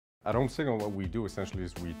At Home Signal, what we do essentially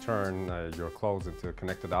is we turn your clothes into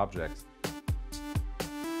connected objects.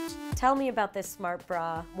 Tell me about this smart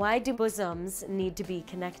bra. Why do bosoms need to be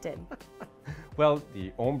connected? Well,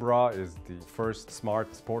 the Home Bra is the first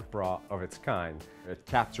smart sport bra of its kind. It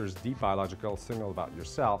captures deep biological signal about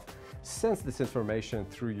yourself, sends this information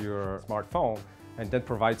through your smartphone, and then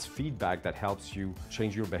provides feedback that helps you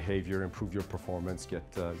change your behavior, improve your performance,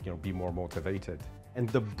 be more motivated. And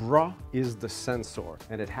the bra is the sensor,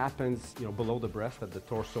 and it happens, below the breast at the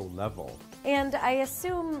torso level. And I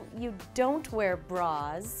assume you don't wear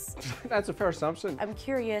bras. That's a fair assumption. I'm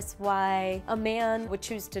curious why a man would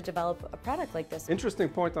choose to develop a product like this. Interesting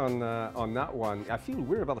point on that one. I feel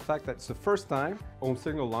weird about the fact that it's the first time Home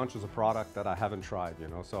Signal launches a product that I haven't tried,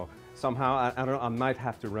 so somehow, I might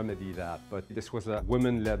have to remedy that, but this was a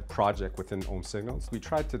women-led project within Home Signals. We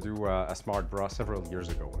tried to do a smart bra several years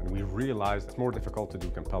ago, and we realized it's more difficult to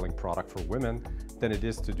do compelling product for women than it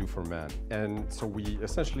is to do for men. And so we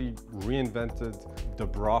essentially reinvented the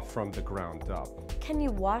bra from the ground up. Can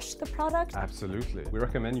you wash the product? Absolutely. We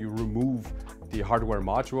recommend you remove the hardware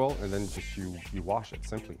module and then just you wash it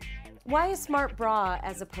simply. Why a smart bra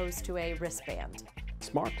as opposed to a wristband?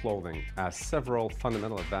 Smart clothing has several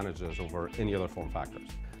fundamental advantages over any other form factors.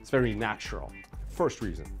 It's very natural. First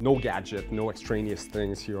reason, no gadget, no extraneous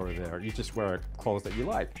things here or there. You just wear clothes that you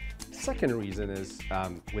like. Second reason is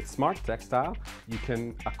with smart textile, you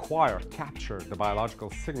can capture the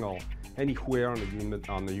biological signal anywhere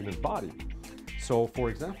on the human body. So for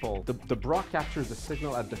example, the bra captures the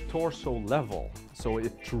signal at the torso level. So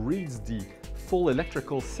it reads the full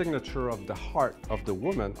electrical signature of the heart of the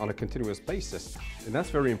woman on a continuous basis. And that's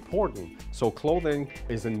very important. So clothing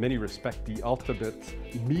is in many respects the ultimate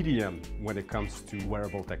medium when it comes to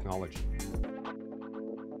wearable technology.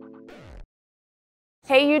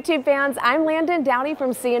 Hey YouTube fans, I'm Landon Downey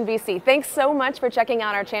from CNBC. Thanks so much for checking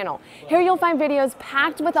out our channel. Here you'll find videos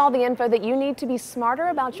packed with all the info that you need to be smarter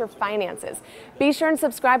about your finances. Be sure and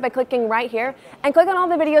subscribe by clicking right here, and click on all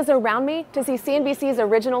the videos around me to see CNBC's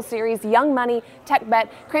original series Young Money, Tech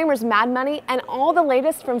Bet, Kramer's Mad Money, and all the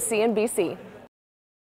latest from CNBC.